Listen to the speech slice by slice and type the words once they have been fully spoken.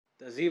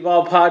The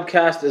Z-Ball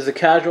podcast is a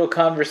casual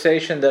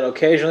conversation that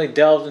occasionally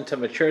delves into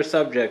mature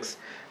subjects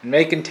and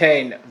may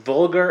contain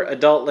vulgar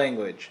adult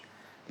language.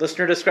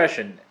 Listener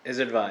discretion is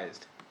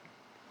advised.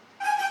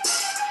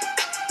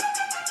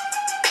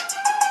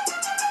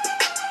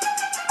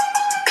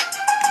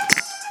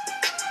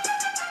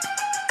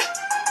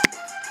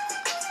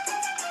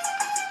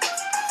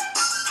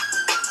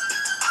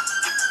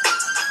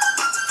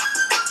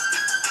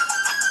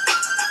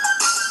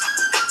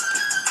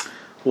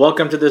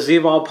 Welcome to the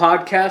Z-Ball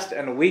podcast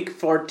and week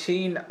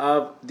 14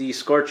 of the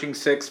Scorching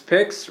Six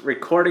picks.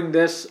 Recording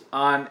this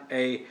on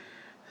a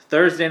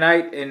Thursday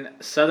night in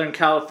Southern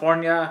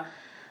California.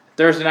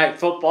 Thursday night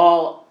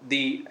football.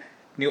 The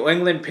New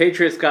England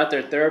Patriots got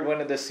their third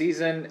win of the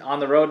season on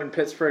the road in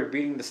Pittsburgh,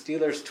 beating the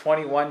Steelers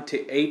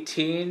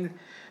 21-18.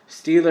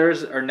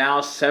 Steelers are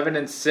now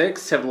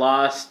 7-6, have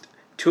lost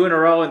 2 in a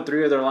row in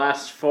 3 of their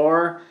last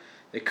 4.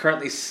 They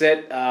currently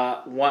sit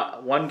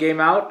one game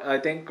out, I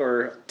think,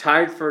 or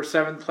tied for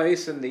 7th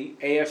place in the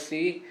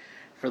AFC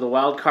for the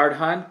wild card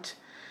hunt.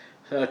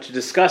 To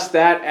discuss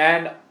that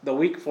and the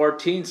Week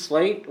 14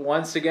 slate,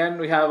 once again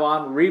we have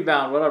on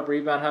Rebound. What up,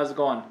 Rebound? How's it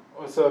going?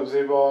 What's up,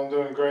 Z-Ball? I'm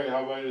doing great.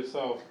 How about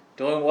yourself?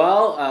 Doing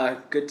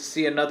well. Good to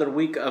see another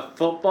week of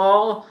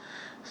football.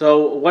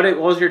 So what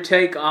was your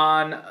take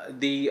on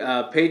the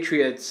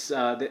Patriots?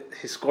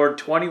 He scored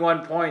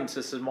 21 points.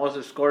 This is the most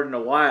they've scored in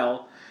a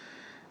while.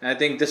 I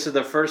think this is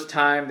the first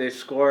time they've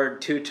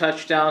scored 2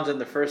 touchdowns in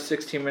the first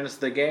 16 minutes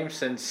of the game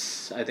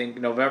since, I think,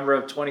 November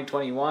of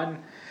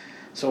 2021.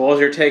 So what was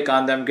your take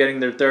on them getting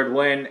their third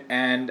win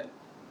and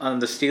on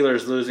the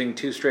Steelers losing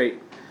 2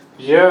 straight?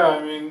 Yeah,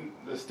 I mean,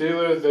 the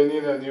Steelers, they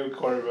need a new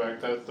quarterback.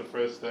 That's the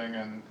first thing.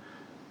 And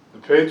the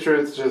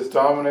Patriots just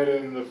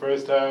dominated in the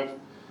first half.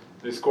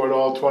 They scored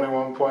all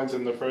 21 points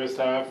in the first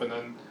half, and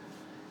then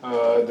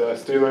the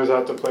Steelers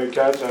had to play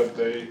catch-up.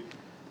 They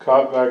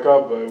caught back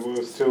up, but it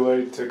was too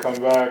late to come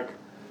back.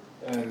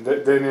 And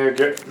they need to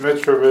get...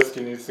 Mitch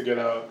Trubisky needs to get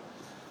out.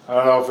 I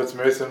don't know if it's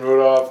Mason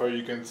Rudolph or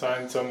you can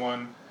sign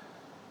someone,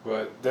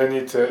 but they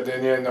need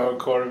a new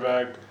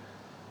quarterback.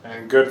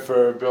 And good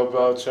for Bill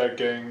Belichick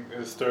getting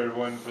his third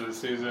win for the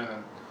season.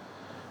 And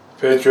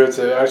Patriots,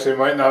 it actually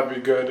might not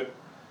be good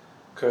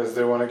because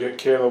they want to get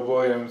Caleb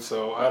Williams,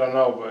 so I don't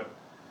know, but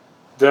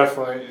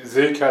definitely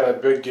Zeke had a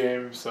big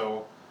game,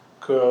 so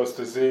kudos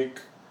to Zeke.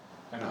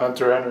 And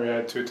Hunter Henry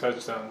had 2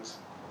 touchdowns.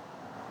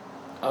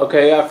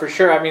 Okay, yeah, for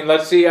sure. I mean,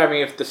 let's see. I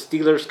mean, if the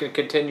Steelers can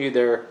continue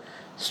their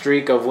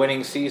streak of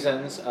winning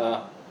seasons.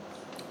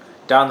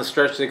 Down the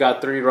stretch, they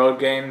got 3 road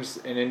games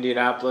in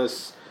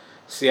Indianapolis,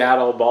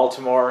 Seattle,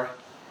 Baltimore.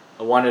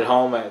 1 at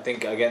home, I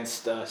think,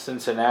 against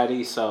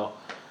Cincinnati. So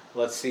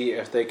let's see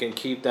if they can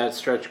keep that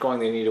stretch going.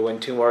 They need to win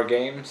 2 more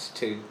games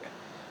to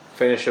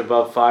finish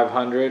above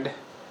 500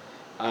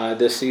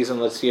 this season.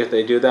 Let's see if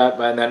they do that.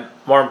 And then,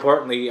 more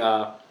importantly,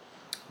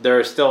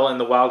 they're still in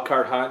the wild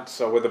card hunt,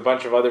 so with a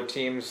bunch of other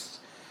teams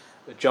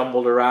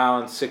jumbled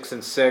around,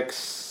 6-6,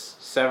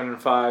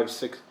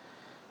 7-5,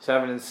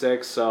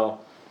 7-6.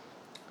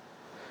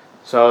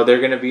 So they're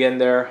going to be in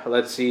there.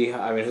 Let's see.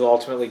 I mean, who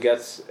ultimately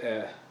gets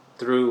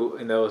through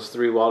in those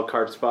 3 wild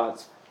card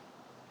spots.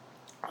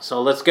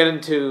 So let's get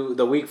into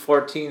the Week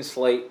 14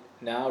 slate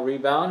now.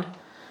 Rebound.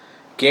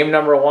 Game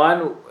number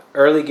 1,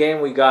 early game.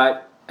 We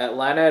got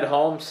Atlanta at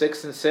home,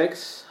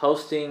 6-6,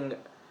 hosting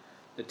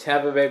the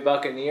Tampa Bay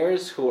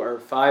Buccaneers, who are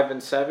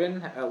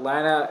 5-7.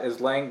 Atlanta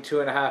is laying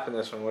 2.5 in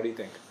this one. What do you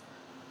think?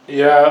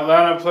 Yeah,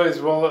 Atlanta plays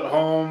well at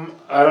home.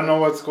 I don't know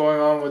what's going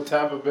on with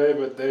Tampa Bay,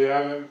 but they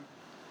haven't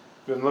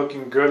been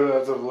looking good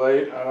as of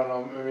late. I don't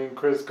know. I mean,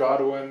 Chris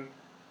Godwin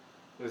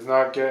is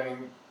not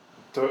getting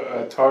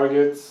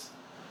targets.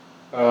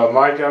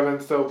 Mike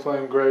Evans still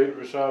playing great.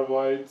 Rashad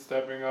White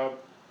stepping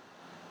up.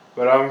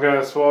 But I'm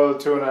going to swallow the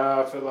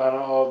 2.5. Atlanta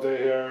all day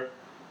here.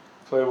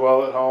 Play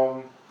well at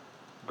home.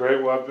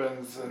 Great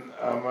weapons, and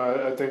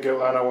I think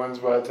Atlanta wins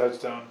by a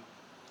touchdown.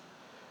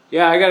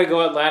 Yeah, I got to go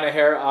Atlanta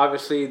here.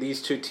 Obviously,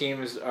 these 2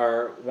 teams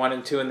are 1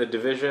 and 2 in the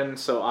division,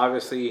 so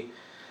obviously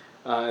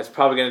it's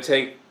probably going to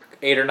take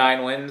 8 or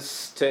 9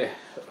 wins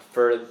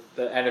for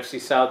the NFC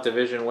South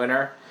division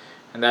winner,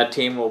 and that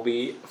team will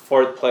be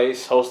 4th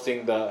place,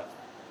 hosting the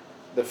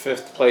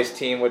 5th place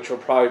team, which will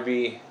probably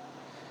be,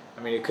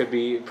 I mean, it could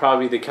be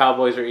probably the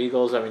Cowboys or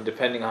Eagles. I mean,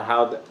 depending on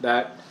how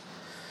that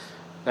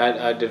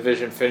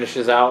division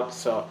finishes out.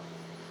 So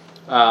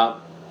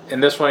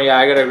in this one, yeah,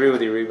 I gotta agree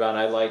with you, Rebound.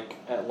 I like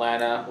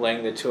Atlanta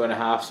laying the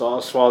 2.5, so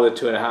I'll swallow the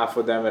 2.5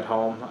 with them at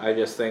home. I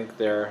just think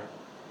they're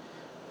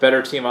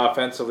better team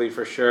offensively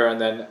for sure, and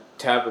then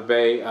Tampa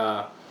Bay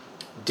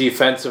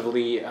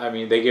defensively. I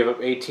mean, they gave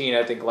up 18,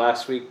 I think,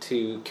 last week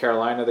to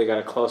Carolina. They got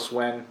a close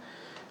win.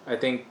 I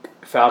think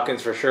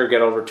Falcons for sure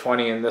get over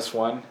 20 in this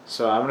one.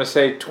 So I'm gonna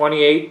say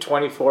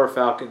 28-24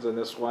 Falcons in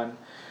this one.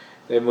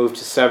 They moved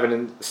to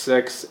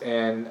 7-6,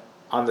 and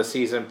on the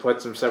season put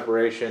some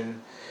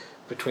separation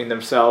between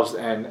themselves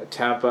and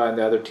Tampa and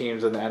the other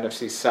teams in the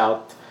NFC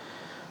South.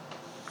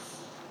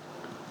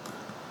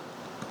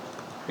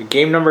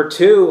 Game number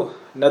 2,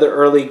 another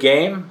early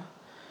game.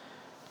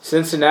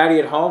 Cincinnati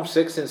at home,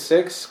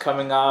 6-6,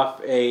 coming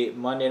off a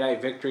Monday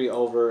night victory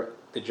over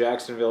the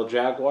Jacksonville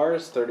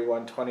Jaguars,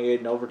 31-28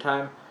 in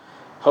overtime.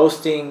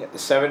 Hosting the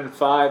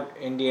 7-5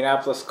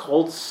 Indianapolis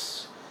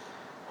Colts,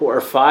 who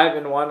are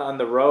 5-1 on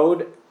the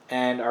road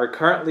and are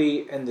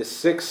currently in the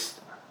 6th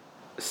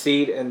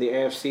seed in the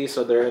AFC,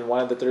 so they're in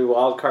one of the 3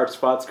 wildcard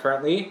spots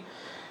currently.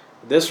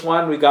 This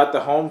one, we got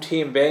the home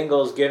team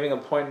Bengals giving a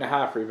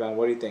 1.5 rebound.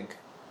 What do you think?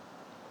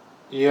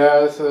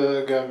 Yeah, it's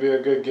going to be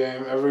a good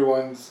game.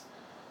 Everyone's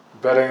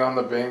betting on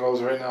the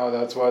Bengals right now.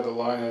 That's why the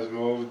line has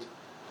moved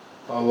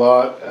a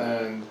lot.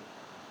 And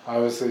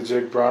obviously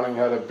Jake Browning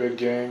had a big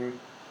game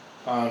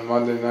on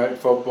Monday Night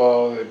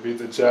Football. They beat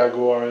the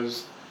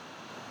Jaguars.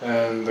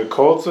 And the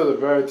Colts are the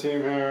better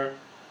team here.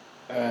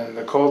 And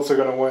the Colts are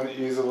going to win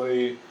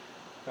easily.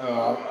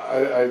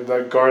 I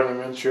like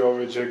Gardner Minshew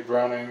over Jake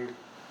Browning.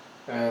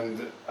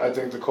 And I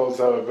think the Colts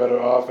have a better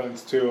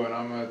offense too. And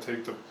I'm going to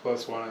take the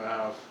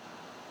 +1.5.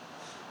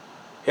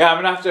 Yeah, I'm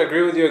going to have to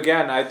agree with you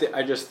again.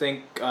 I just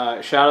think,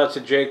 shout out to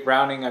Jake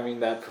Browning. I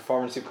mean, that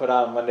performance he put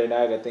out on Monday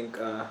night, I think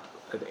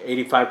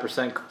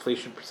 85%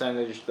 completion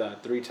percentage,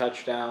 3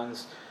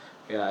 touchdowns.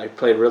 Yeah, he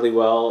played really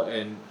well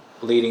in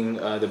leading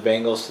the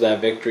Bengals to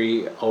that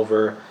victory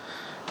over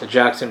the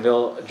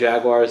Jacksonville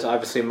Jaguars.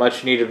 Obviously,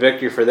 much needed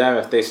victory for them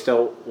if they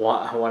still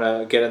want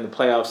to get in the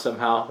playoffs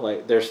somehow.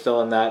 Like, they're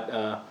still in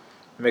that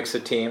mix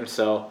of teams,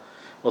 so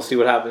we'll see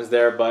what happens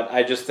there. But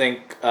I just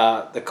think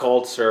the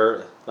Colts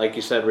are, like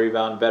you said,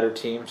 rebound better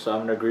team, so I'm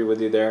going to agree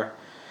with you there.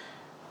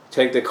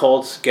 Take the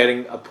Colts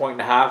getting a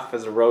 1.5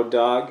 as a road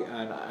dog,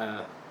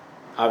 and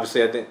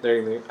obviously I think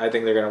they're going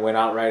to win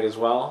outright as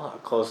well. A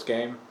close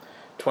game,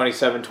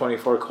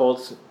 27-24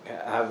 Colts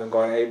have them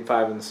going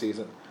 8-5 in the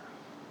season.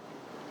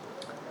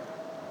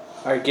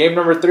 All right, game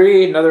number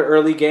 3, another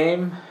early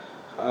game,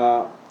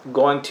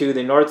 going to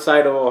the north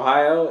side of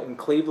Ohio in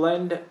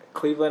Cleveland.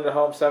 Cleveland at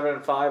home,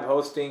 7-5,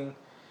 hosting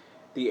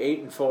the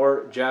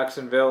 8-4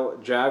 Jacksonville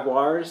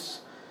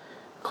Jaguars.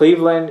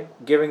 Cleveland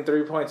giving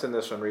 3 points in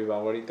this one.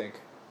 Rebound, what do you think?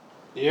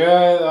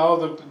 Yeah,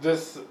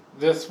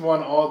 this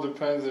one all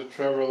depends if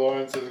Trevor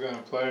Lawrence is going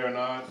to play or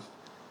not.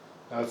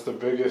 That's the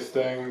biggest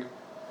thing.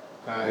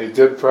 He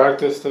did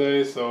practice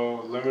today,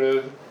 so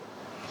limited.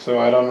 So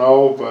I don't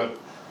know, but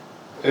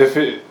if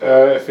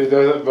he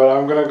doesn't, but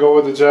I'm going to go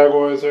with the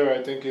Jaguars here.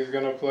 I think he's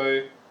going to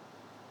play,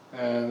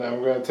 and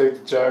I'm going to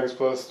take the Jags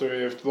 +3.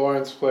 If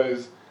Lawrence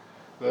plays,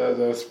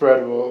 the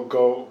spread will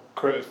go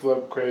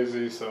flip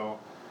crazy. So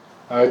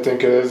I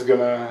think it's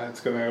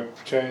gonna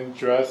change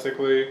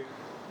drastically.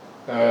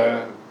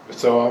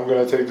 So I'm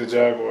gonna take the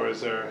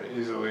Jaguars there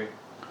easily.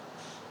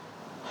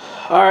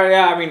 All right,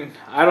 yeah. I mean,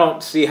 I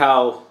don't see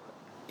how,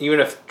 even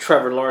if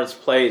Trevor Lawrence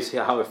plays,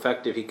 how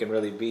effective he can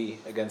really be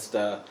against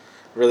a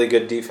really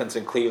good defense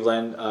in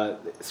Cleveland.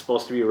 It's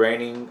supposed to be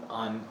raining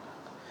on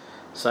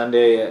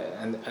Sunday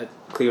at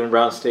Cleveland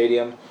Browns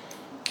Stadium.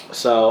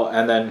 So,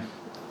 and then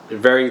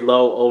very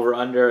low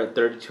over-under at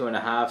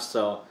 32.5.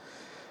 So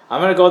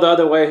I'm going to go the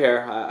other way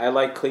here. I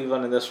like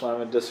Cleveland in this one. I'm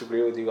going to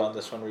disagree with you on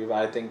this one, Reba.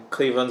 I think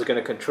Cleveland's going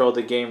to control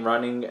the game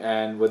running,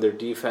 and with their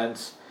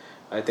defense,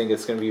 I think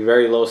it's going to be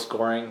very low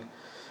scoring.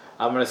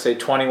 I'm going to say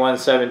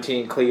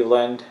 21-17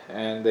 Cleveland,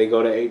 and they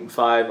go to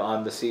 8-5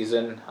 on the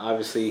season.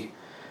 Obviously,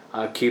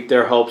 keep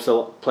their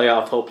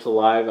playoff hopes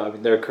alive. I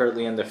mean, they're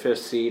currently in the 5th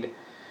seed,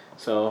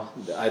 so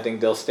I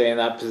think they'll stay in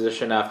that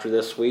position after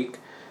this week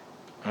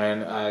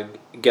and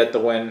get the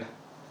win,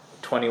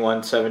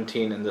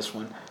 21-17 in this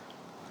one.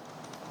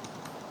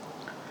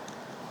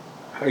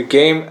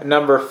 Game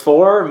number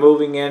 4,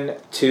 moving in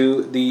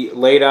to the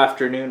late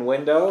afternoon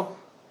window.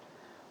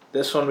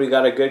 This one we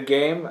got a good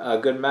game, a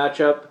good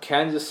matchup.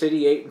 Kansas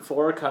City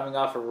 8-4, coming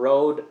off a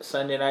road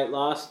Sunday night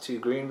loss to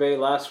Green Bay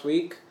last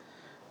week.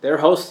 They're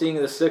hosting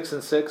the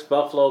 6-6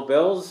 Buffalo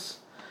Bills.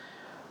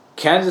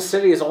 Kansas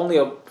City is only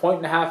a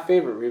 1.5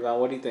 favorite.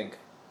 Rebound, what do you think?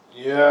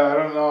 Yeah, I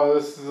don't know.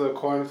 This is a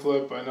coin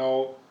flip. I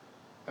know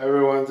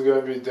everyone's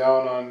going to be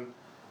down on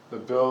the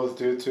Bills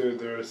due to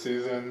their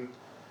season.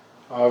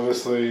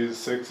 Obviously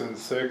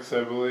 6-6,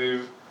 I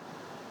believe.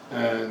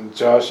 And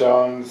Josh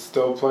Allen's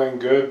still playing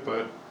good,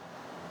 but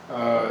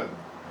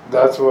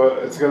that's what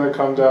it's going to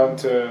come down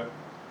to,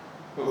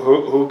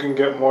 who can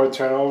get more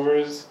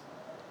turnovers.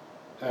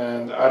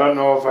 And I don't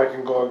know if I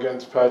can go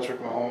against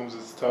Patrick Mahomes.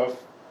 It's tough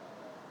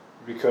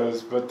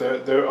but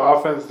their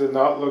offense did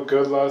not look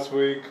good last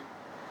week.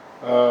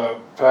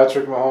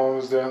 Patrick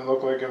Mahomes didn't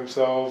look like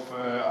himself.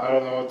 I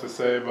don't know what to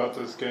say about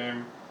this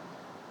game,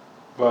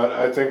 but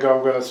I think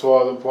I'm going to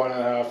swallow the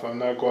 1.5. I'm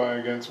not going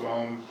against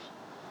Mahomes.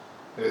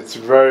 It's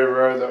very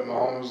rare that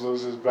Mahomes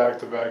loses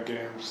back-to-back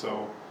games.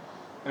 So,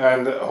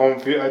 and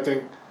home field, I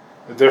think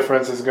the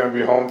difference is going to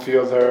be home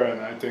field here,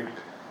 and I think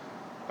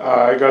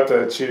I got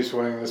the Chiefs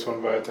winning this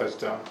one by a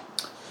touchdown.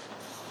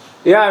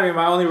 Yeah, I mean,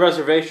 my only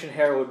reservation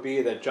here would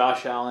be that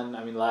Josh Allen,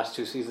 the last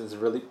 2 seasons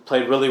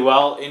played really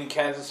well in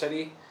Kansas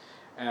City,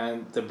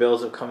 and the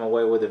Bills have come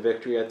away with a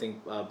victory, I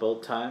think,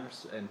 both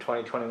times in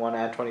 2021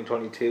 and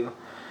 2022.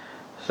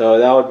 So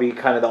that would be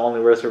kind of the only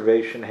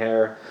reservation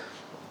here.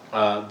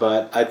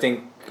 But I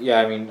think yeah,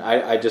 I mean,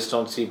 I just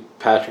don't see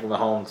Patrick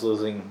Mahomes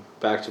losing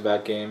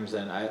back-to-back games,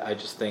 and I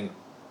just think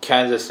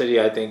Kansas City,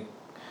 I think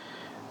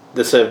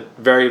this is a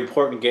very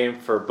important game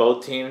for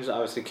both teams.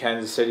 Obviously,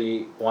 Kansas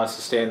City wants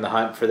to stay in the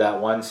hunt for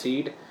that 1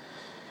 seed.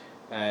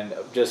 And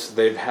just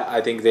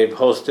I think they've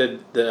hosted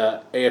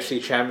the AFC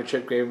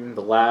Championship game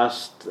the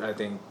last, I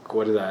think,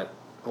 the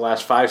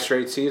last 5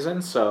 straight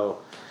seasons. So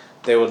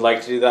they would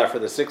like to do that for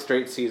the 6th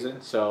straight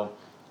season. So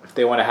if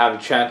they want to have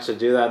a chance to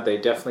do that, they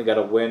definitely got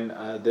to win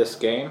this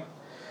game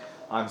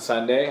on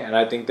Sunday, and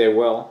I think they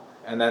will.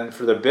 And then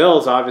for the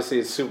Bills, obviously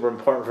it's super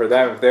important for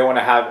them. If they want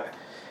to have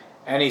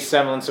any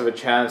semblance of a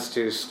chance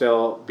to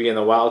still be in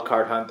the wild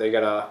card hunt, they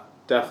got to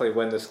definitely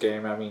win this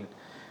game. I mean,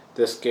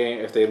 this game,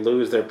 if they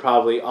lose, they're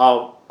probably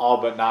all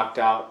but knocked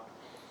out.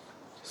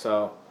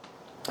 So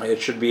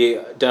it should be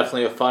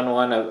definitely a fun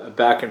one, a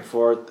back and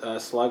forth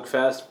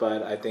slugfest.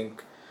 But I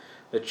think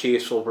the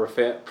Chiefs will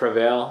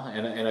prevail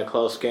in a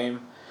close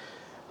game.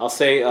 I'll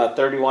say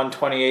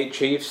 31-28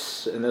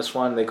 Chiefs in this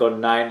one. They go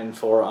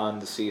 9-4 on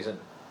the season.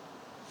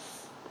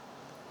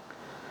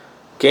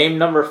 Game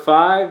number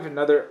 5,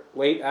 another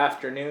late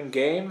afternoon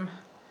game.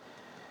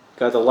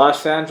 Got the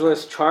Los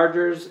Angeles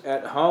Chargers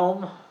at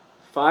home.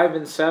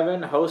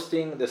 5-7,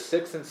 hosting the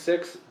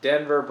 6-6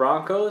 Denver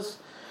Broncos.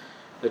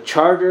 The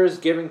Chargers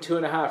giving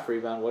 2.5.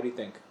 Rebound. What do you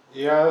think?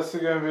 Yeah, this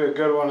is gonna be a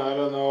good one. I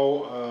don't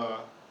know.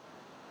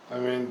 I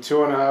mean,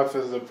 2.5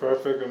 is the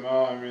perfect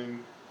amount. I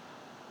mean,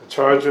 the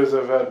Chargers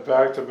have had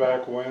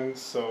back-to-back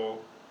wins,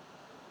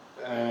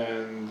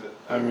 and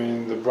I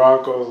mean the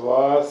Broncos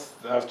lost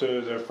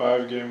after their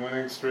 5-game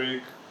winning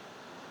streak.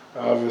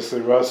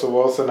 Obviously, Russell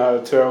Wilson had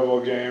a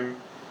terrible game.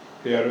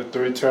 He had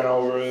 3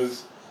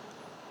 turnovers.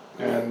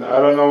 And I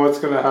don't know what's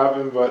going to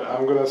happen, but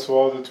I'm going to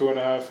swallow the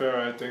 2.5 here.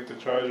 I think the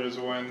Chargers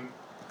win.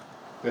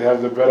 They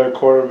have the better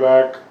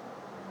quarterback.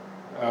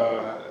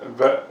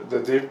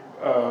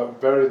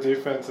 Better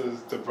defense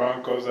is the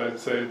Broncos, I'd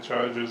say.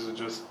 Chargers are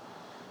just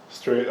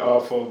straight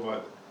awful,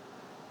 but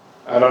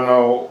I don't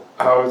know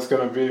how it's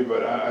going to be,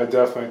 but I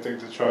definitely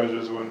think the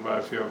Chargers win by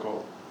a field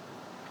goal.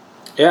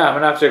 Yeah, I'm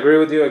going to have to agree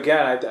with you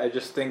again. I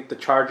just think the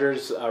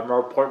Chargers are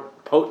more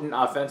potent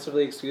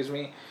offensively,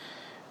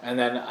 And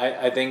then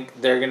I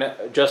think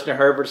Justin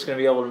Herbert's going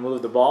to be able to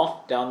move the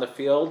ball down the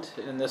field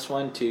in this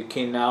one to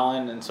Keenan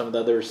Allen and some of the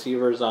other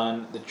receivers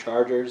on the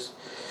Chargers.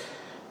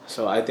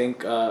 So I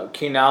think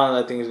Keenan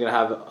Allen, is going to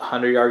have a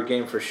 100-yard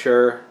game for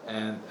sure.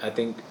 And I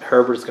think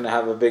Herbert's going to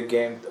have a big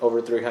game,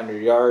 over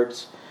 300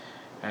 yards.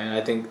 And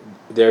I think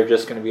they're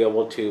just going to be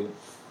able to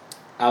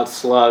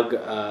outslug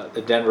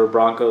the Denver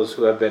Broncos,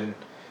 who have been,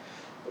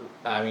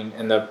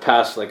 in the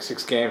past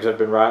 6 games, have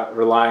been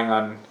relying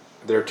on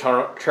their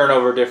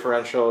turnover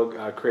differential,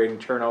 creating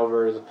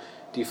turnovers,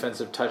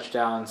 defensive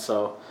touchdowns.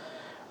 So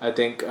I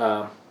think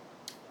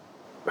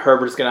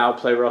Herbert's going to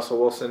outplay Russell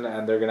Wilson,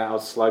 and they're going to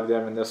outslug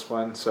them in this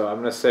one. So I'm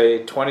going to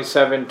say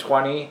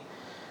 27-20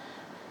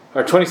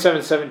 or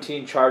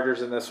 27-17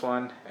 Chargers in this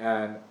one,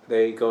 and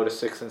they go to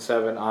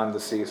 6-7 on the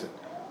season.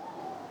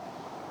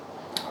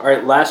 All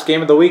right, last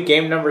game of the week,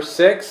 game number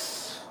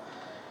 6.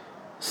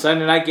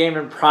 Sunday night game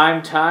in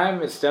prime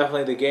time. It's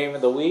definitely the game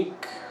of the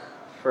week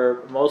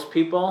for most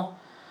people.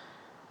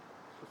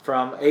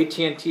 From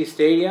AT&T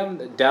Stadium,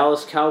 the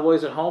Dallas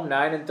Cowboys at home,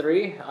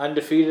 9-3,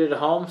 undefeated at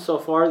home so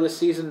far this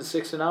season,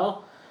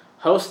 6-0,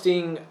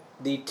 hosting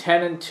the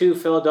 10-2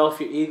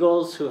 Philadelphia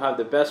Eagles, who have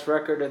the best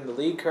record in the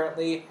league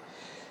currently.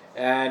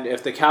 And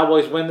if the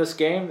Cowboys win this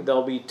game,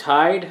 they'll be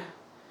tied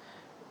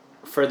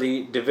for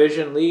the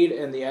division lead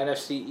in the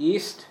NFC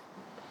East.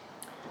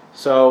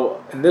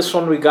 So in this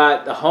one, we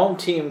got the home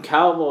team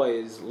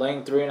Cowboys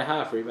laying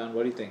 3.5. Rebound.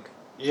 What do you think?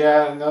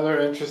 Yeah, another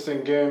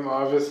interesting game.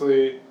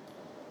 Obviously,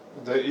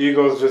 the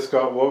Eagles just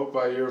got whooped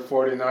by your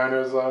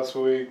 49ers last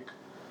week.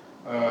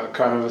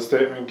 Kind of a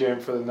statement game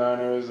for the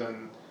Niners.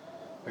 And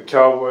the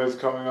Cowboys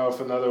coming off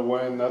another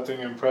win. Nothing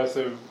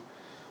impressive,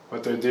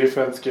 but their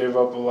defense gave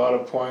up a lot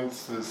of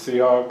points to the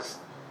Seahawks.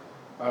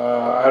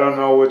 I don't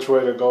know which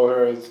way to go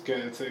here.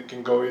 It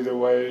can go either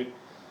way.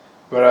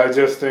 But I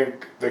just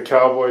think the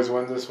Cowboys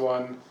win this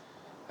one.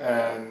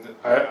 And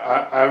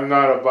I'm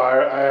not a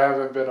buyer. I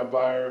haven't been a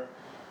buyer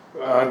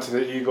onto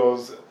the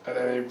Eagles at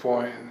any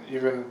point. And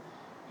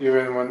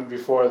even when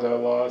before the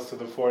loss to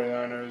the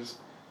 49ers,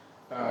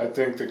 I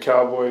think the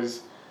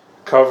Cowboys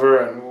cover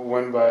and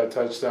win by a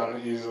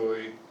touchdown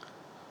easily.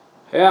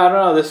 Yeah, I don't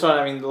know. This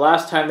one, the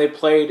last time they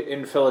played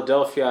in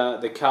Philadelphia,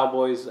 the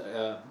Cowboys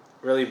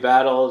really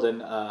battled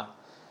and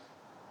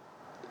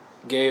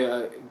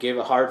gave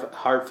a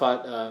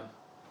hard-fought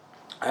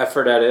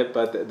effort at it,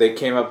 but they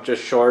came up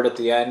just short at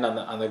the end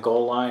on the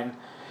goal line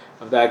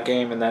of that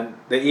game. And then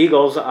the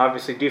Eagles,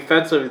 obviously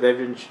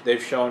defensively,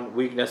 they've shown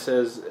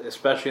weaknesses,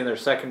 especially in their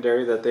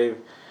secondary, that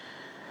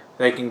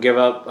they can give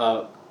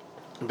up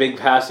big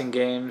passing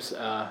games,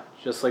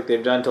 just like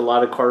they've done to a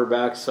lot of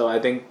quarterbacks. So I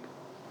think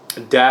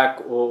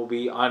Dak will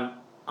be on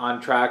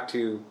track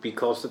to be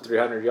close to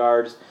 300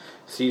 yards.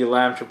 CeeDee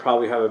Lamb should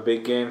probably have a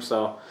big game.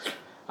 So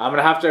I'm going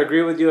to have to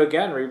agree with you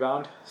again,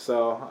 Rebound.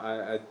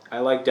 So I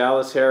like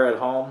Dallas here at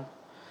home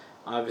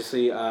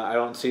Obviously, I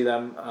don't see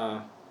them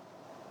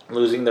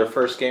losing their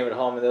first game at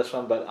home in this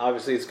one, but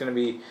obviously it's going to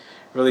be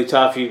really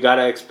tough. You've got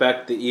to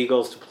expect the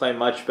Eagles to play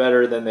much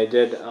better than they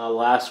did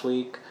last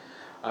week.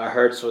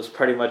 Hurts was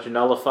pretty much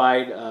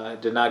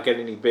nullified, did not get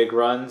any big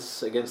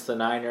runs against the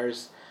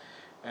Niners.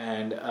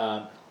 And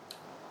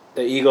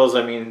the Eagles,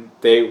 I mean,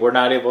 they were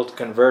not able to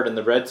convert in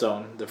the red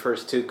zone the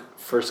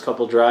first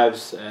couple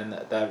drives, and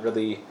that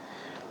really,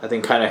 I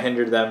think, kind of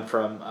hindered them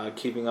from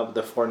keeping up with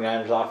the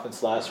 49ers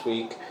offense last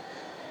week.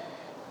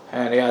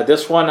 And yeah,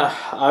 this one,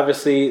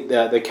 obviously,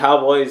 the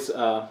Cowboys,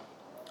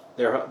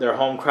 their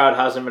home crowd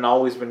hasn't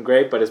always been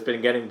great, but it's been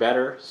getting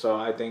better. So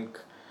I think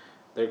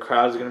their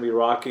crowd is going to be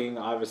rocking.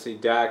 Obviously,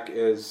 Dak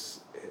is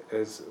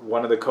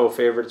one of the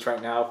co-favorites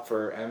right now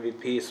for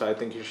MVP, so I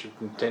think he should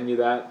continue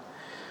the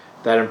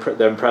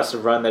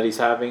impressive run that he's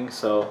having.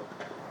 So,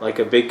 like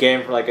a big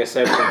game, like I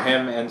said, from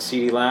him and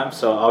CeeDee Lamb.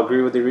 So I'll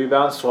agree with the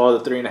rebound. Swallow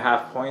the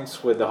 3.5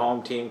 points with the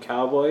home team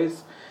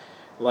Cowboys.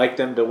 Like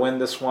them to win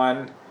this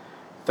one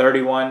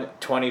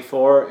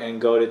 31-24 and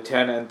go to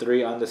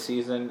 10-3 on the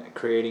season,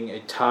 creating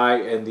a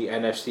tie in the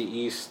NFC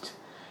East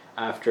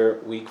after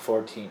Week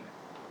 14.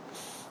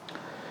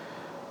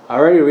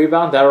 Alrighty,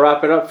 Rebound. That'll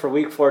wrap it up for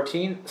Week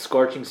 14.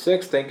 Scorching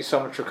Six. Thank you so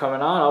much for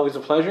coming on. Always a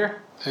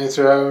pleasure. Thanks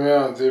for having me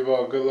on,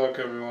 Z-Ball. Good luck,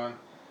 everyone.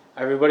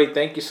 Everybody,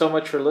 thank you so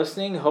much for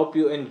listening. Hope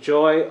you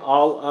enjoy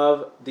all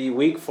of the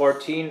Week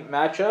 14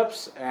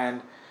 matchups,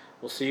 and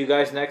we'll see you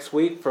guys next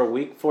week for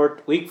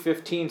Week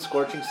 15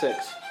 Scorching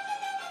Six.